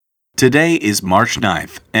Today is March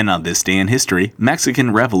 9th, and on this day in history,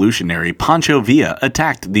 Mexican revolutionary Pancho Villa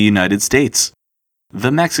attacked the United States. The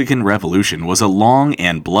Mexican Revolution was a long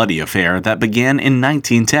and bloody affair that began in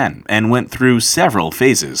 1910 and went through several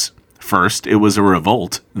phases. First, it was a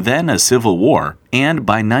revolt, then a civil war, and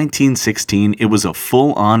by 1916 it was a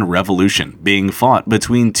full-on revolution being fought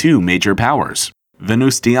between two major powers.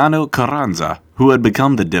 Venustiano Carranza, who had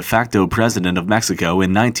become the de facto president of Mexico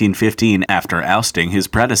in 1915 after ousting his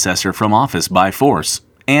predecessor from office by force,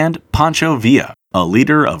 and Pancho Villa, a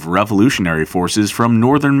leader of revolutionary forces from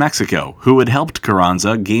northern Mexico who had helped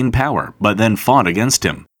Carranza gain power but then fought against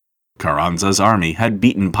him. Carranza's army had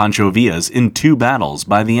beaten Pancho Villa's in two battles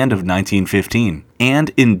by the end of 1915,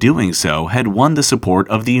 and in doing so had won the support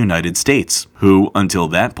of the United States, who until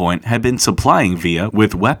that point had been supplying Villa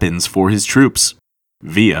with weapons for his troops.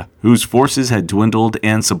 Villa, whose forces had dwindled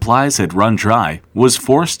and supplies had run dry, was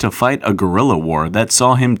forced to fight a guerrilla war that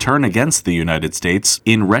saw him turn against the United States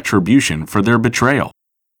in retribution for their betrayal.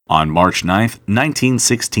 On March 9,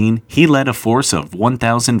 1916, he led a force of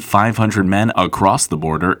 1,500 men across the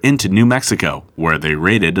border into New Mexico, where they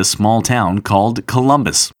raided a small town called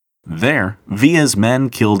Columbus. There, Villa's men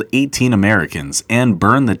killed 18 Americans and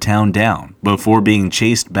burned the town down before being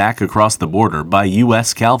chased back across the border by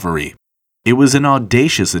U.S. cavalry. It was an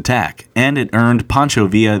audacious attack, and it earned Pancho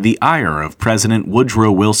Villa the ire of President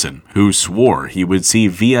Woodrow Wilson, who swore he would see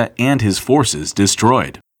Villa and his forces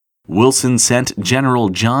destroyed. Wilson sent General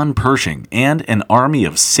John Pershing and an army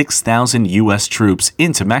of 6,000 U.S. troops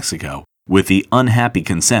into Mexico with the unhappy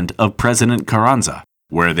consent of President Carranza,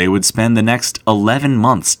 where they would spend the next 11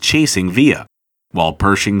 months chasing Villa. While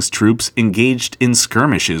Pershing's troops engaged in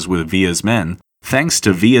skirmishes with Villa's men, thanks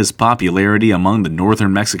to Villa's popularity among the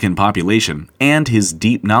northern Mexican population and his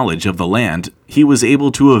deep knowledge of the land, he was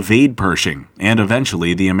able to evade Pershing, and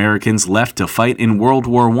eventually the Americans left to fight in World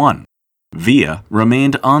War I. Villa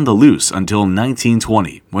remained on the loose until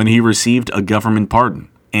 1920, when he received a government pardon,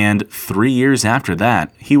 and 3 years after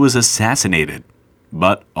that, he was assassinated.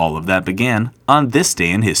 But all of that began on this day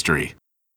in history.